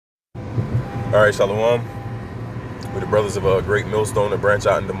All right, Shalom. We're the brothers of a great millstone that branch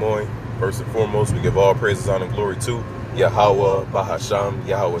out in Des Moines. First and foremost, we give all praises, honor, and glory to Yahweh, Bahasham,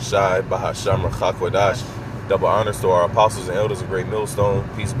 Yahweh Shai, Bahasham, Rachakwadash. Double honors to our apostles and elders of Great Millstone.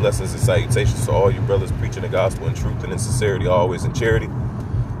 Peace, blessings, and salutations to all you brothers preaching the gospel in truth and in sincerity, always in charity.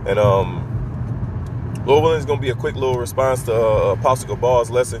 And Lord willing, it's going to be a quick little response to Apostle Gabal's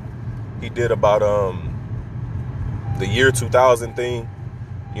lesson he did about the year 2000 thing.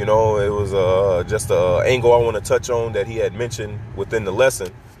 You know, it was just an angle I want to touch on that he had mentioned within the lesson.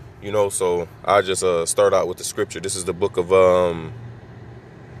 You know, so I'll just start out with the scripture. This is the book of, I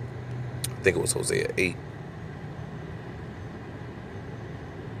think it was Hosea 8.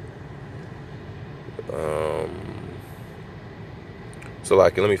 So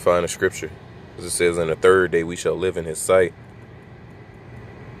like, let me find a scripture. Because it says, "In the third day we shall live in his sight."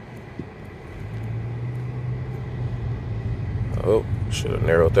 Oh, should have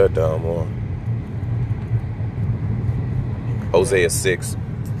narrowed that down more. Hosea 6.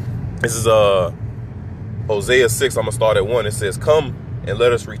 This is Hosea 6. I'm going to start at 1. It says, "Come and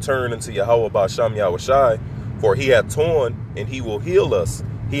let us return unto Yahweh Basham Yahweh Shai, for he hath torn and he will heal us.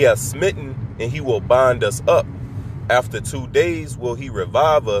 He hath smitten and he will bind us up. After 2 days will he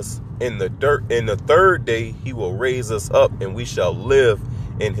revive us. In the third day he will raise us up, and we shall live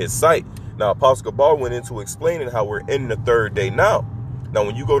in his sight." Now, Apostle Gabal went into explaining how we're in the third day now. Now,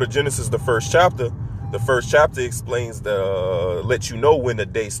 when you go to Genesis, the first chapter explains lets you know when the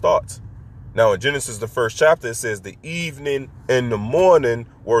day starts. Now, in Genesis, the first chapter, it says the evening and the morning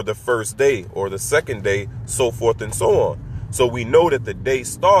were the first day, or the second day, so forth and so on. So we know that the day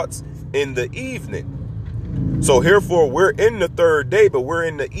starts in the evening. So herefore, we're in the third day, but we're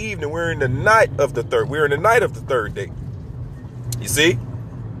in the evening. We're in the night of the third. We're in the night of the third day. You see?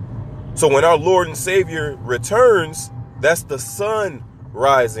 So when our Lord and Savior returns, that's the sun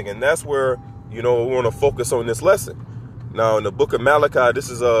rising. And that's where, you know, we want to focus on this lesson. Now, in the book of Malachi, this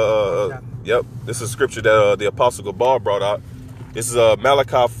is this is scripture that the Apostle Gabal brought out. This is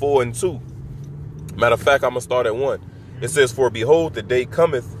Malachi 4:2. Matter of fact, I'm going to start at 1. It says, "For behold, the day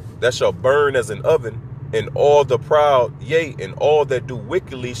cometh that shall burn as an oven, and all the proud, yea, and all that do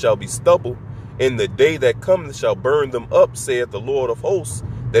wickedly shall be stubble. In the day that cometh shall burn them up, saith the Lord of hosts,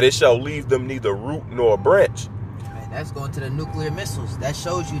 that it shall leave them neither root nor branch." Man, that's going to the nuclear missiles. That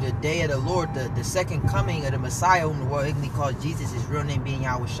shows you the day of the Lord, the second coming of the Messiah, whom the world ignorantly calls Jesus, his real name being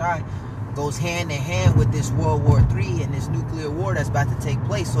Yahweh Shai, goes hand in hand with this World War III and this nuclear war that's about to take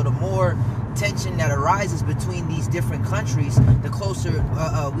place. So the more tension that arises between these different countries, the closer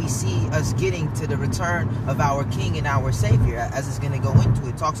we see us getting to the return of our King and our Savior, as it's going to go into.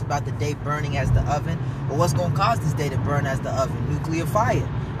 It talks about the day burning as the oven. But what's going to cause this day to burn as the oven? Nuclear fire.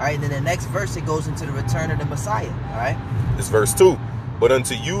 All right, and then the next verse, it goes into the return of the Messiah. All right? It's verse 2. "But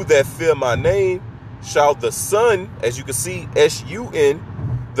unto you that fear my name shall the sun," as you can see, S-U-N,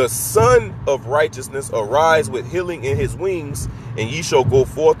 "the Son of Righteousness arise with healing in his wings, and ye shall go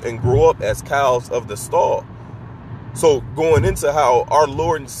forth and grow up as cows of the stall." So going into how our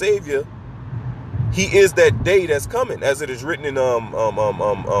Lord and Savior, he is that day that's coming, as it is written in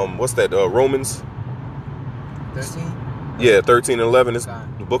what's that, Romans 13? Yeah, 13 and 11. It's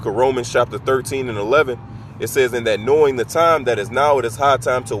the book of Romans, chapter 13 and 11. It says, "In that knowing the time that is now, it is high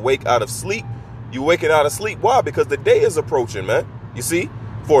time to wake out of sleep." You waking out of sleep. Why? Because the day is approaching, man. You see?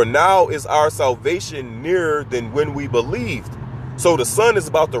 "For now is our salvation nearer than when we believed." So the sun is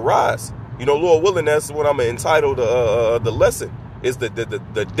about to rise. You know, Lord willing, that's what I'm entitled the lesson, is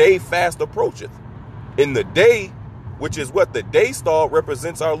the day fast approacheth. In the day, which is what the day star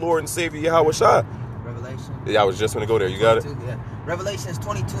represents our Lord and Savior Yahweh Shai. Revelation. Yeah, I was just going to go there. You got it? Yeah. Revelations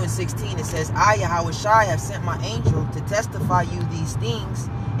 22 and 16, it says, "I, Yahweh Shai, have sent my angel to testify you these things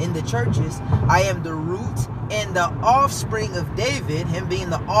in the churches. I am the root and the offspring of David," him being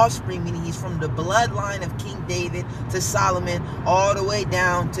the offspring, meaning he's from the bloodline of King David to Solomon, all the way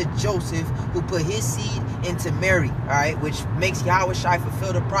down to Joseph, who put his seed into Mary, all right, which makes Yahweh Shai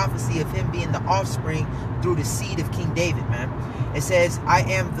fulfill the prophecy of him being the offspring through the seed of King David, man. It says, "I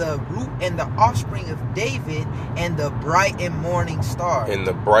am the root and the offspring of David, and the bright and morning star." And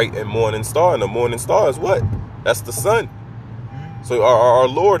the bright and morning star. And the morning star is what? That's the sun. So our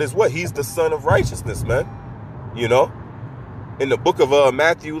Lord is what? He's the Son of Righteousness, man. You know? In the book of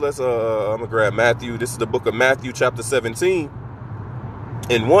Matthew, I'm going to grab Matthew. This is the book of Matthew, chapter 17.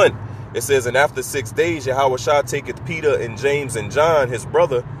 In 1, it says, "And after 6 days, Yahweh Shai taketh Peter and James and John, his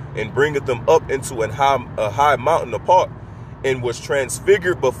brother, and bringeth them up into a high mountain apart, and was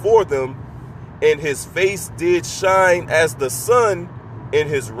transfigured before them, and his face did shine as the sun, and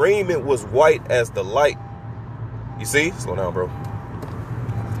his raiment was white as the light." You see? Slow down, bro.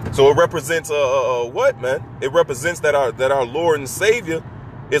 So it represents what, man? It represents that our Lord and Savior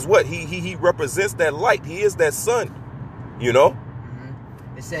is what? He represents that light. He is that sun. You know?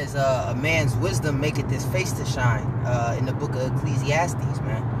 It says a man's wisdom maketh his face to shine in the book of Ecclesiastes,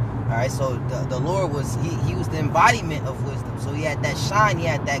 man. All right, so the Lord was he was the embodiment of wisdom. So he had that shine, he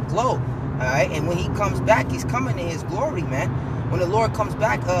had that glow. All right, and when he comes back, he's coming in his glory, man. When the Lord comes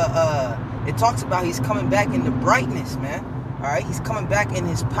back, it talks about he's coming back in the brightness, man. All right, he's coming back in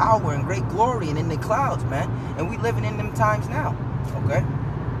his power and great glory and in the clouds, man. And we living in them times now. Okay.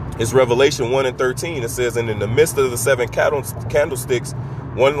 It's Revelation 1:13. It says, and in the midst of the 7 candlesticks,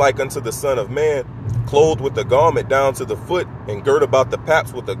 one like unto the Son of Man, clothed with a garment down to the foot, and girt about the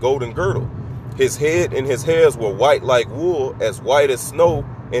paps with a golden girdle. His head and his hairs were white like wool, as white as snow,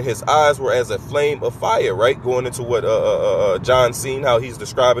 and his eyes were as a flame of fire. Right, going into what John seen, how he's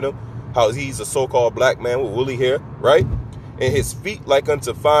describing him, how he's a so-called black man with woolly hair, right? And his feet like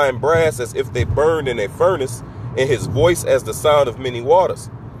unto fine brass, as if they burned in a furnace, and his voice as the sound of many waters.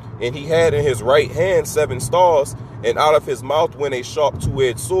 And he had in his right hand 7 stars, and out of his mouth went a sharp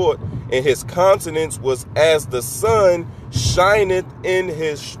 2-edged sword, and his countenance was as the sun shineth in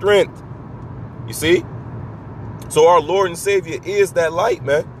his strength. You see? So our Lord and Savior is that light,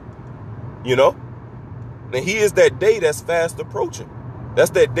 man. You know? And he is that day that's fast approaching.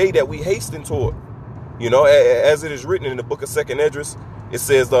 That's that day that we hasten toward. You know, as it is written in the book of 2nd Esdras, it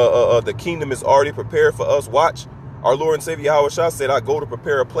says the kingdom is already prepared for us. Watch. Our Lord and Savior Yahushua said, I go to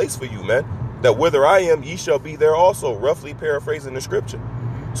prepare a place for you, man, that whither I am, ye shall be there also, roughly paraphrasing the scripture.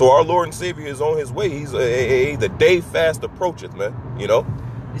 So our Lord and Savior is on his way. He's the day fast approacheth, man, you know.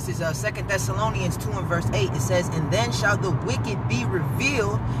 This is 2 Thessalonians 2 and verse 8. It says, and then shall the wicked be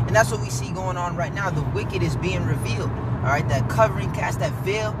revealed. And that's what we see going on right now. The wicked is being revealed. All right, that covering cast, that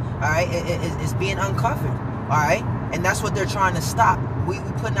veil, all right, is being uncovered. All right, and that's what they're trying to stop. We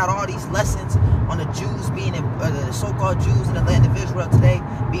putting out all these lessons on the Jews being the so-called Jews in the land of Israel today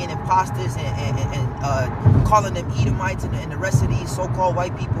being imposters and calling them Edomites and the rest of these so-called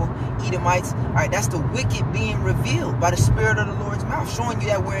white people Edomites. All right, that's the wicked being revealed by the Spirit of the Lord's mouth, showing you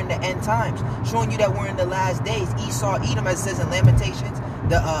that we're in the end times, showing you that we're in the last days. Esau, Edom, as it says in Lamentations,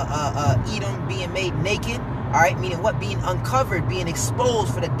 the Edom being made naked. All right, meaning what? Being uncovered, being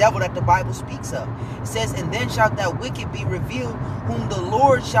exposed for the devil that the Bible speaks of. It says, and then shall that wicked be revealed, whom the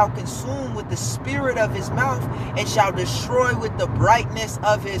Lord shall consume with the spirit of his mouth, and shall destroy with the brightness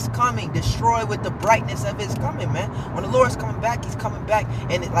of his coming. Destroy with the brightness of his coming, man. When the Lord's coming back, he's coming back.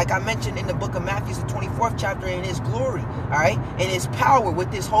 And like I mentioned in the book of Matthew, the 24th chapter, in his glory, all right, in his power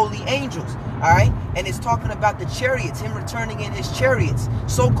with his holy angels, all right. And it's talking about the chariots, him returning in his chariots,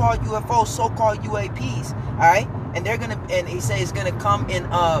 so-called UFOs, so-called UAPs. All right, and they're gonna, and he says it's gonna come in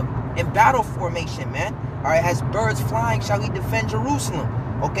battle formation, man. All right, as birds flying shall he defend Jerusalem.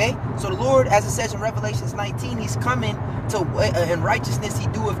 Okay, so the Lord, as it says in Revelations 19, he's coming to in righteousness he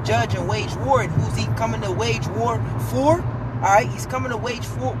doeth judge and wage war. And who's he coming to wage war for? All right, he's coming to wage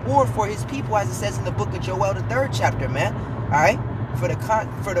war for his people, as it says in the book of Joel, the 3rd chapter, man. All right, for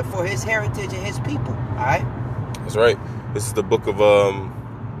his heritage and his people. All right, that's right. This is the book of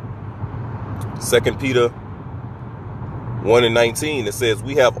 2 Peter 1 and 19, it says,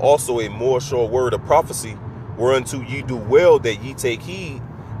 we have also a more sure word of prophecy, whereunto ye do well that ye take heed,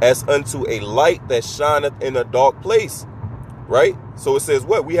 as unto a light that shineth in a dark place. Right? So it says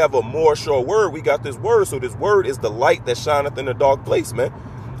what? We have a more sure word. We got this word. So this word is the light that shineth in a dark place, man.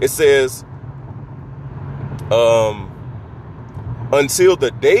 It says, until the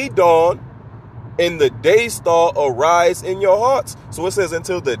day dawn and the day star arise in your hearts. So it says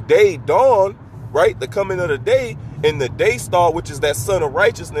until the day dawn, right? The coming of the day, and the day star, which is that sun of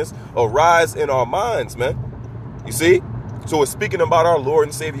righteousness, arise in our minds, man. You see? So it's speaking about our Lord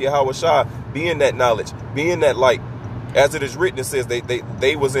and Savior Yahushua being that knowledge, being that light. As it is written, it says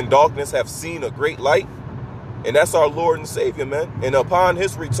they was in darkness, have seen a great light. And that's our Lord and Savior, man. And upon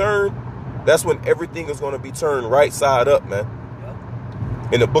his return, that's when everything is going to be turned right side up, man.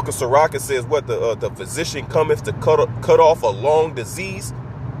 In the book of Sirach, it says what? The physician cometh to cut off a long disease.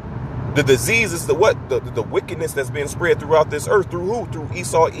 The disease is the what? The wickedness that's being spread throughout this earth. Through who? Through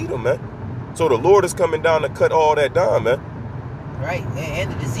Esau, Edom, man. So the Lord is coming down to cut all that down, man. Right.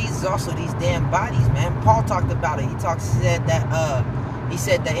 And the disease is also these damn bodies, man. Paul talked about it. He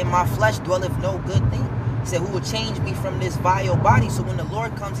said that in my flesh dwelleth no good thing. He said, who will change me from this vile body? So when the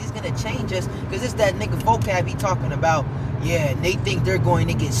Lord comes, he's going to change us. Because it's that nigga vocab he talking about. Yeah, and they think they're going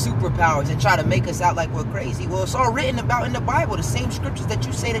to get superpowers and try to make us out like we're crazy. Well, it's all written about in the Bible, the same scriptures that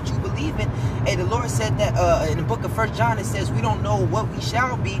you say that you believe in. Hey, the Lord said that in the book of 1 John, it says we don't know what we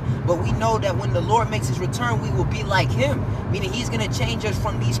shall be, but we know that when the Lord makes his return, we will be like him. Meaning he's going to change us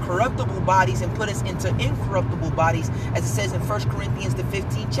from these corruptible bodies and put us into incorruptible bodies, as it says in 1 Corinthians, the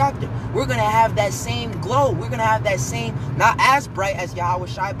 15th chapter. We're going to have that same glow. We're going to have that same, not as bright as Yahweh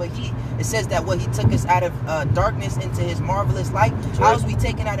Shai, but it says that he took us out of darkness into his marvelous light. Right. How is we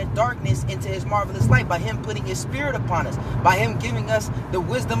taken out of darkness into his marvelous light? By him putting his spirit upon us, by him giving us the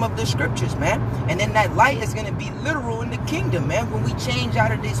wisdom of the scriptures, man. And then that light is going to be literal in the kingdom, man, when we change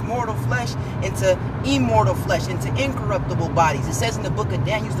out of this mortal flesh into immortal flesh, into incorruptible bodies. It says in the book of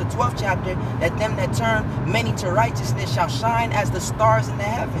Daniel, the 12th chapter, that them that turn many to righteousness shall shine as the stars in the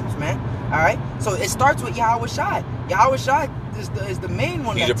heavens, man. All right, so it starts with Yahweh Shai. Yahweh Shai is the main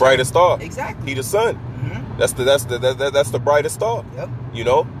one. He's the brightest star. Exactly. He the sun. That's the brightest star. Yep. You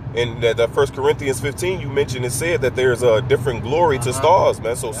know, in that 1 Corinthians 15, you mentioned it said that there's a different glory to stars,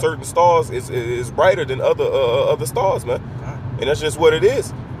 man. So certain stars is brighter than other stars, man. And that's just what it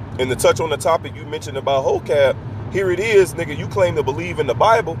is. And to touch on the topic you mentioned about Hokab, here it is, nigga. You claim to believe in the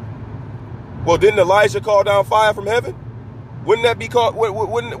Bible. Well, didn't Elijah call down fire from heaven? Wouldn't that be called?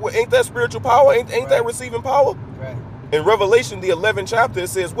 Ain't that spiritual power? Ain't that receiving power? Right. In Revelation, the 11th chapter, it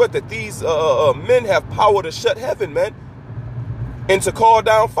says what? That these men have power to shut heaven, man, and to call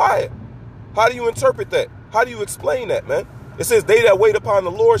down fire. How do you interpret that? How do you explain that, man? It says, they that wait upon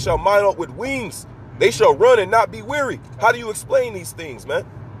the Lord shall mount up with wings. They shall run and not be weary. How do you explain these things, man?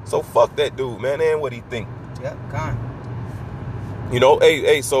 So fuck that dude, man, and what he think. Yep, gone. You know,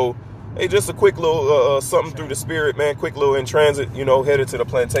 so just a quick little something through the spirit, man. Quick little in transit, you know, headed to the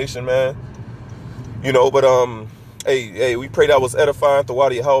plantation, man. You know, but hey, we pray that was edifying.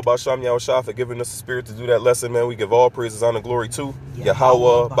 Thawadi Yahweh Basham Yahweh Shah for giving us the spirit to do that lesson, man. We give all praises, honor, glory to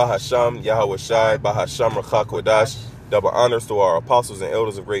Yahweh Bahasham, Yahweh Shai, Bahasham Rachak Wadash. Double honors to our apostles and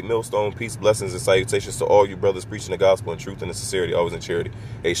elders of Great Millstone. Peace, blessings, and salutations to all you brothers preaching the gospel in truth and in sincerity, always in charity.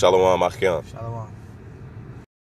 Hey, Shalom, Achyan. Shalom.